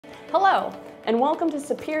Hello, and welcome to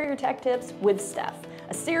Superior Tech Tips with Steph,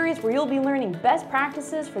 a series where you'll be learning best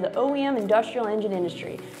practices for the OEM industrial engine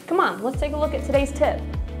industry. Come on, let's take a look at today's tip.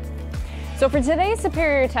 So for today's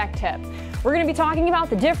Superior Tech Tip, we're going to be talking about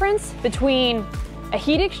the difference between a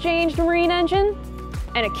heat-exchanged marine engine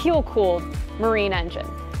and a keel-cooled marine engine.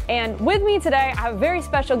 And with me today, I have a very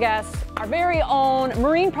special guest, our very own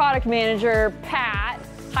marine product manager, Pat.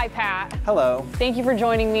 Hi, Pat. Hello. Thank you for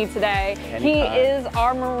joining me today. Anytime. He is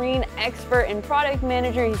our marine expert and product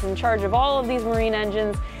manager. He's in charge of all of these marine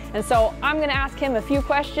engines. And so I'm going to ask him a few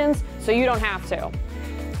questions so you don't have to.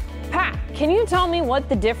 Pat, can you tell me what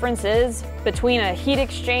the difference is between a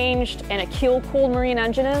heat-exchanged and a keel-cooled marine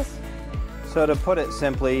engine is? So to put it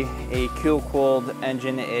simply, a keel-cooled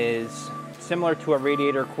engine is similar to a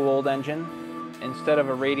radiator-cooled engine. Instead of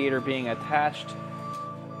a radiator being attached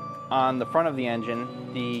on the front of the engine,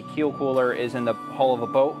 the keel cooler is in the hull of a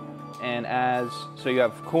boat, and so you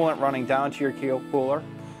have coolant running down to your keel cooler,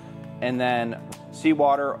 and then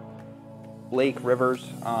seawater, lake, rivers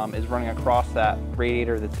is running across that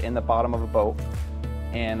radiator that's in the bottom of a boat,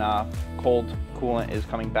 and cold coolant is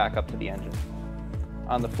coming back up to the engine.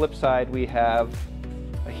 On the flip side, we have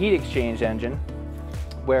a heat exchange engine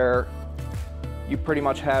where you pretty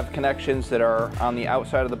much have connections that are on the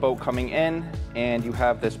outside of the boat coming in, and you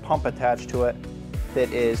have this pump attached to it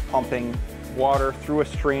that is pumping water through a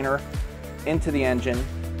strainer into the engine,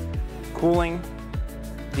 cooling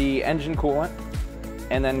the engine coolant,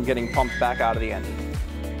 and then getting pumped back out of the engine.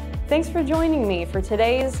 Thanks for joining me for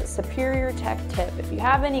today's Superior Tech Tip. If you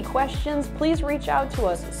have any questions, please reach out to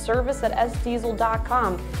us at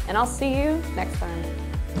service@sdiesel.com, and I'll see you next time.